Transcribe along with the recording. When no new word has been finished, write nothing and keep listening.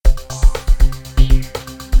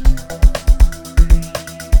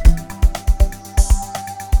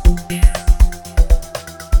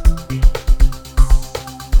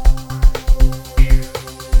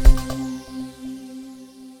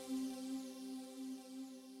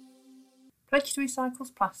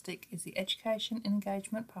Pledge2Recycle's plastic is the education and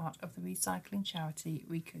engagement part of the recycling charity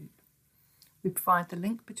Recoup. We provide the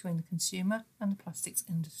link between the consumer and the plastics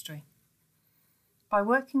industry. By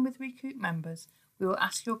working with Recoup members, we will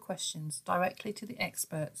ask your questions directly to the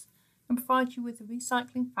experts and provide you with the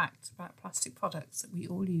recycling facts about plastic products that we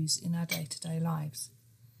all use in our day-to-day lives.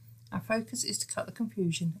 Our focus is to cut the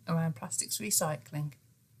confusion around plastics recycling.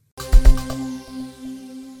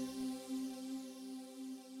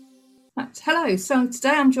 Hello, so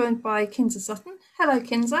today I'm joined by Kinza Sutton. Hello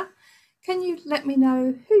Kinza, can you let me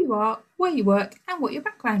know who you are, where you work and what your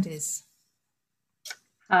background is?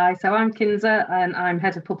 Hi, so I'm Kinza and I'm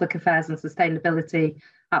Head of Public Affairs and Sustainability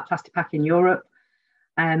at Plastipak in Europe.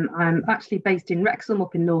 I'm actually based in Wrexham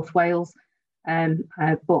up in North Wales,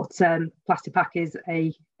 but Plastipak is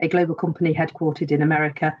a global company headquartered in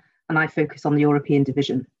America and I focus on the European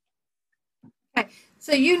division. Okay,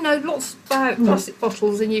 so you know lots about plastic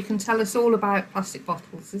bottles and you can tell us all about plastic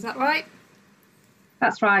bottles, is that right?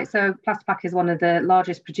 That's right, so Plastipak is one of the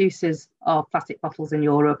largest producers of plastic bottles in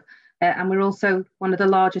Europe. And we're also one of the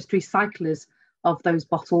largest recyclers of those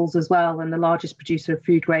bottles as well, and the largest producer of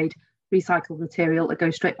food grade recycled material that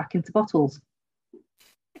goes straight back into bottles.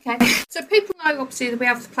 Okay, so people know obviously that we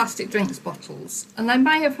have the plastic drinks bottles and they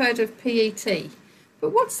may have heard of PET,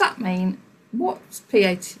 but what does that mean? What's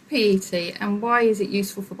PET and why is it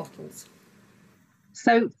useful for bottles?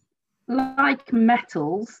 So like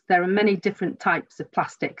metals, there are many different types of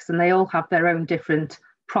plastics and they all have their own different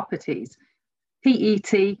properties.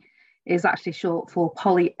 PET is actually short for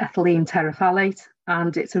polyethylene terephthalate,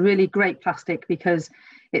 and it's a really great plastic because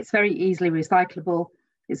it's very easily recyclable.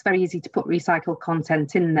 It's very easy to put recycled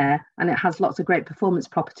content in there, and it has lots of great performance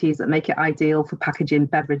properties that make it ideal for packaging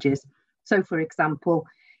beverages. So, for example,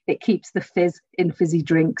 it keeps the fizz in fizzy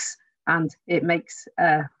drinks, and it makes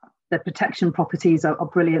the protection properties are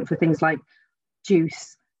brilliant for things like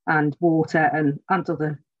juice and water and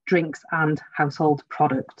other drinks and household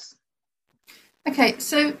products. Okay,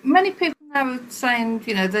 so many people now are saying,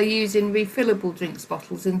 you know, they're using refillable drinks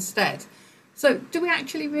bottles instead. So do we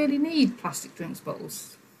actually really need plastic drinks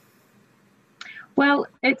bottles? Well,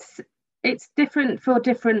 it's different for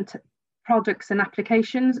different products and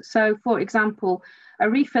applications. So, for example, a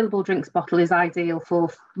refillable drinks bottle is ideal for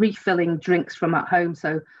refilling drinks from at home,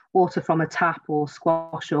 so water from a tap or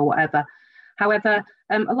squash or whatever. However,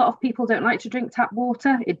 a lot of people don't like to drink tap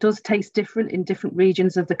water. It does taste different in different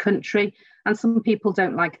regions of the country. And some people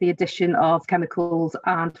don't like the addition of chemicals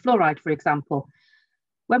and fluoride, for example.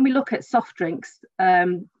 When we look at soft drinks,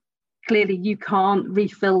 clearly you can't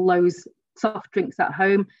refill those soft drinks at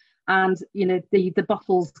home. And, you know, the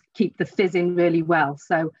bottles keep the fizz in really well.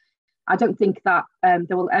 So I don't think that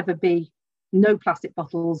there will ever be no plastic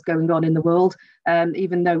bottles going on in the world,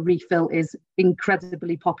 even though refill is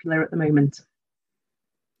incredibly popular at the moment.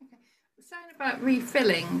 Saying about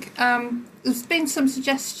refilling, there's been some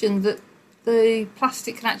suggestion that the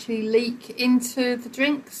plastic can actually leak into the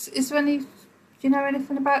drinks. Do you know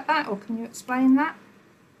anything about that, or can you explain that?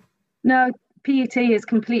 No, PET is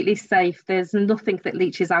completely safe. There's nothing that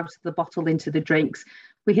leaches out of the bottle into the drinks.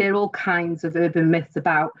 We hear all kinds of urban myths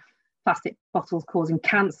about plastic bottles causing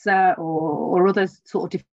cancer or other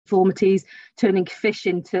sort of deformities, turning fish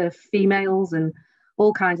into females and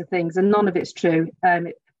all kinds of things, and none of it's true.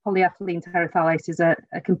 Polyethylene terephthalate is a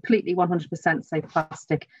completely 100% safe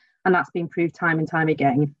plastic, and that's been proved time and time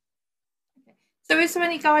again. So is there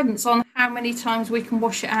any guidance on how many times we can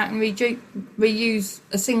wash it out and reuse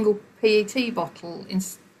a single PET bottle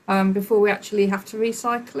before we actually have to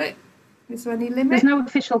recycle it? Is there any limit? There's no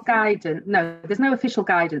official guidance. No, there's no official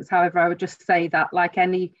guidance. However, I would just say that, like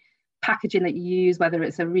any packaging that you use, whether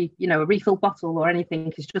it's a refill bottle or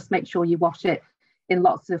anything, is just make sure you wash it in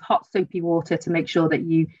lots of hot soapy water to make sure that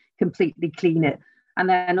you completely clean it. And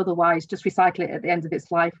then otherwise just recycle it at the end of its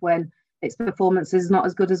life when its performance is not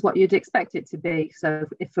as good as what you'd expect it to be. So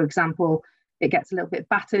if, for example, it gets a little bit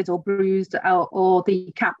battered or bruised, or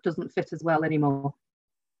the cap doesn't fit as well anymore.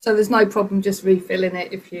 So there's no problem just refilling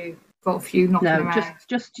it if you've got a few knocking around?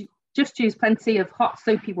 No, just use plenty of hot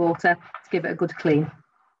soapy water to give it a good clean.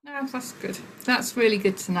 No, that's good. That's really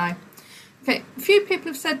good to know. Okay, a few people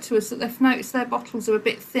have said to us that they've noticed their bottles are a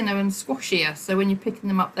bit thinner and squashier, so when you're picking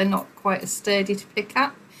them up, they're not quite as sturdy to pick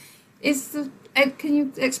up. Can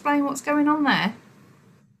you explain what's going on there?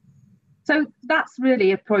 So that's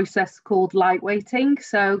really a process called lightweighting.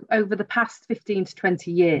 So over the past 15 to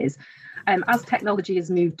 20 years, as technology has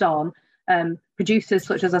moved on, producers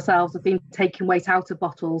such as ourselves have been taking weight out of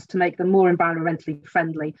bottles to make them more environmentally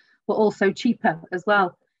friendly, but also cheaper as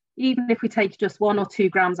well. Even if we take just 1 or 2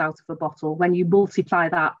 grams out of a bottle, when you multiply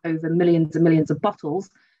that over millions and millions of bottles,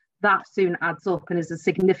 that soon adds up and is a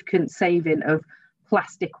significant saving of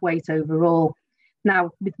plastic weight overall.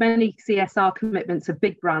 Now, with many CSR commitments of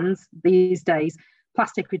big brands these days,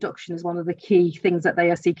 plastic reduction is one of the key things that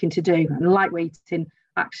they are seeking to do, and lightweighting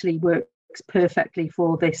actually works perfectly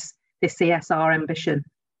for this CSR ambition.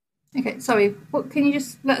 Okay, sorry, can you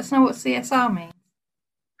just let us know what CSR means?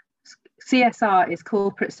 CSR is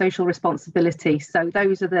corporate social responsibility. So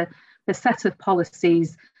those are the set of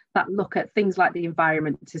policies that look at things like the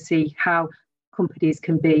environment to see how companies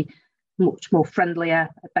can be much more friendlier,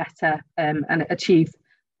 better, and achieve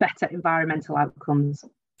better environmental outcomes.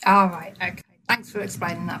 All right, okay. Thanks for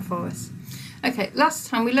explaining that for us. Okay, last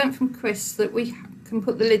time we learnt from Chris that we can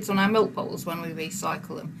put the lids on our milk bottles when we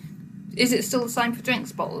recycle them. Is it still the same for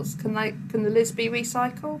drinks bottles? Can the lids be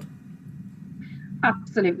recycled?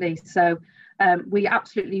 Absolutely. So we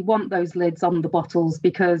absolutely want those lids on the bottles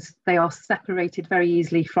because they are separated very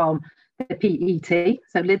easily from the PET.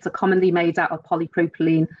 So lids are commonly made out of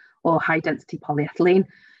polypropylene or high density polyethylene.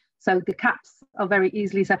 So the caps are very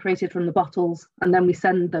easily separated from the bottles, and then we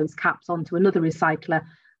send those caps on to another recycler,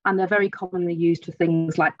 and they're very commonly used for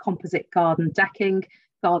things like composite garden decking,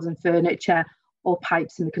 garden furniture, or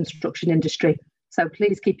pipes in the construction industry. So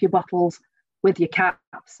please keep your bottles with your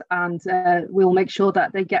caps, and we'll make sure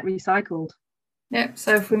that they get recycled. Yep,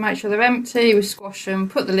 so if we make sure they're empty, we squash them,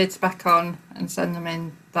 put the lids back on and send them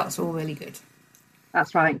in, that's all really good.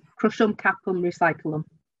 That's right. Crush them, cap them, recycle them.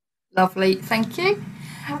 Lovely, thank you.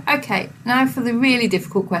 Okay, now for the really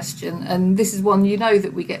difficult question, and this is one you know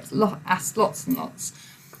that we get asked lots and lots.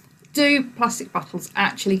 Do plastic bottles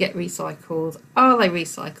actually get recycled? Are they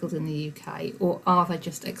recycled in the UK, or are they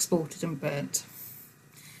just exported and burnt?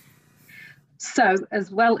 So, as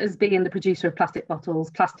well as being the producer of plastic bottles,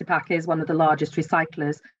 Plastipak is one of the largest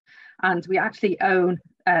recyclers, and we actually own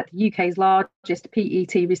the UK's largest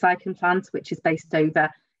PET recycling plant, which is based over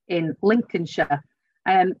in Lincolnshire.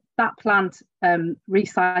 That plant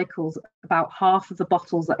recycles about half of the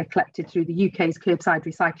bottles that are collected through the UK's curbside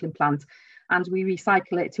recycling plant, and we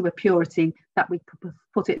recycle it to a purity that we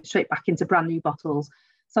put it straight back into brand new bottles.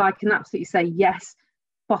 So I can absolutely say yes,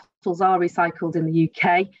 bottles are recycled in the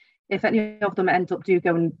UK. If any of them end up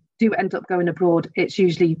going abroad, it's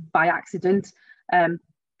usually by accident.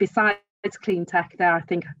 Besides Clean Tech, there are, I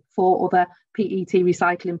think, 4 other PET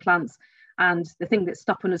recycling plants. And the thing that's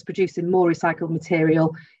stopping us producing more recycled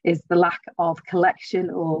material is the lack of collection,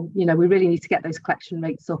 or, we really need to get those collection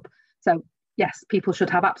rates up. So yes, people should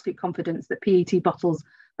have absolute confidence that PET bottles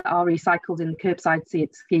that are recycled in the curbside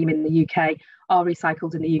scheme in the UK are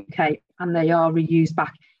recycled in the UK, and they are reused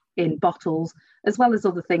back in bottles, as well as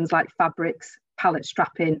other things like fabrics, pallet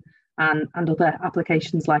strapping, and other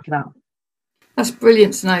applications like that. That's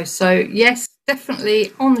brilliant to know. So yes,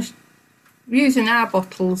 definitely using our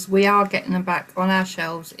bottles, we are getting them back on our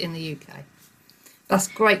shelves in the UK. That's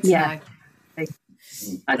great to know.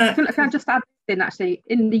 Can I just add in, actually,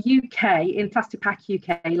 in the UK, in Plastipak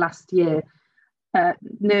UK last year,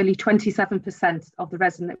 nearly 27% of the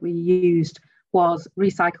resin that we used was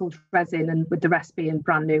recycled resin, and with the rest being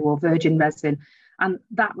brand new or virgin resin. And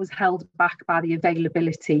that was held back by the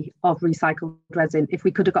availability of recycled resin. If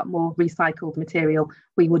we could have got more recycled material,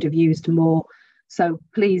 we would have used more. So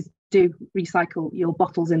please do recycle your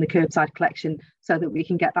bottles in the curbside collection so that we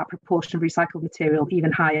can get that proportion of recycled material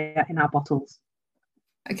even higher in our bottles.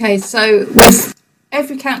 Okay, so with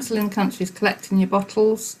every council in the country is collecting your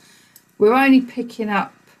bottles, we're only picking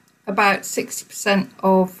up about 60%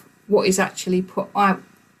 of what is actually put out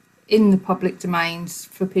in the public domains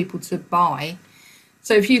for people to buy.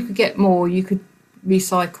 So if you could get more, you could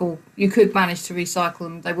manage to recycle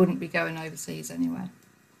them. They wouldn't be going overseas anywhere.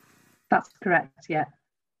 That's correct, yeah.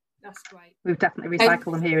 That's great. We've definitely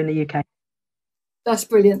recycled them here in the UK. That's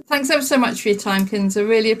brilliant. Thanks ever so much for your time, Kinza.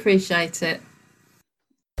 Really appreciate it.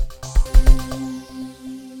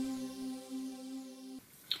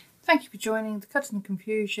 Thank you for joining the Cutting the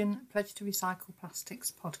Confusion Pledge to Recycle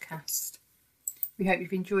Plastics podcast. We hope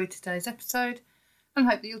you've enjoyed today's episode and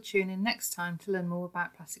hope that you'll tune in next time to learn more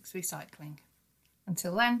about plastics recycling.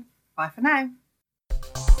 Until then, bye for now.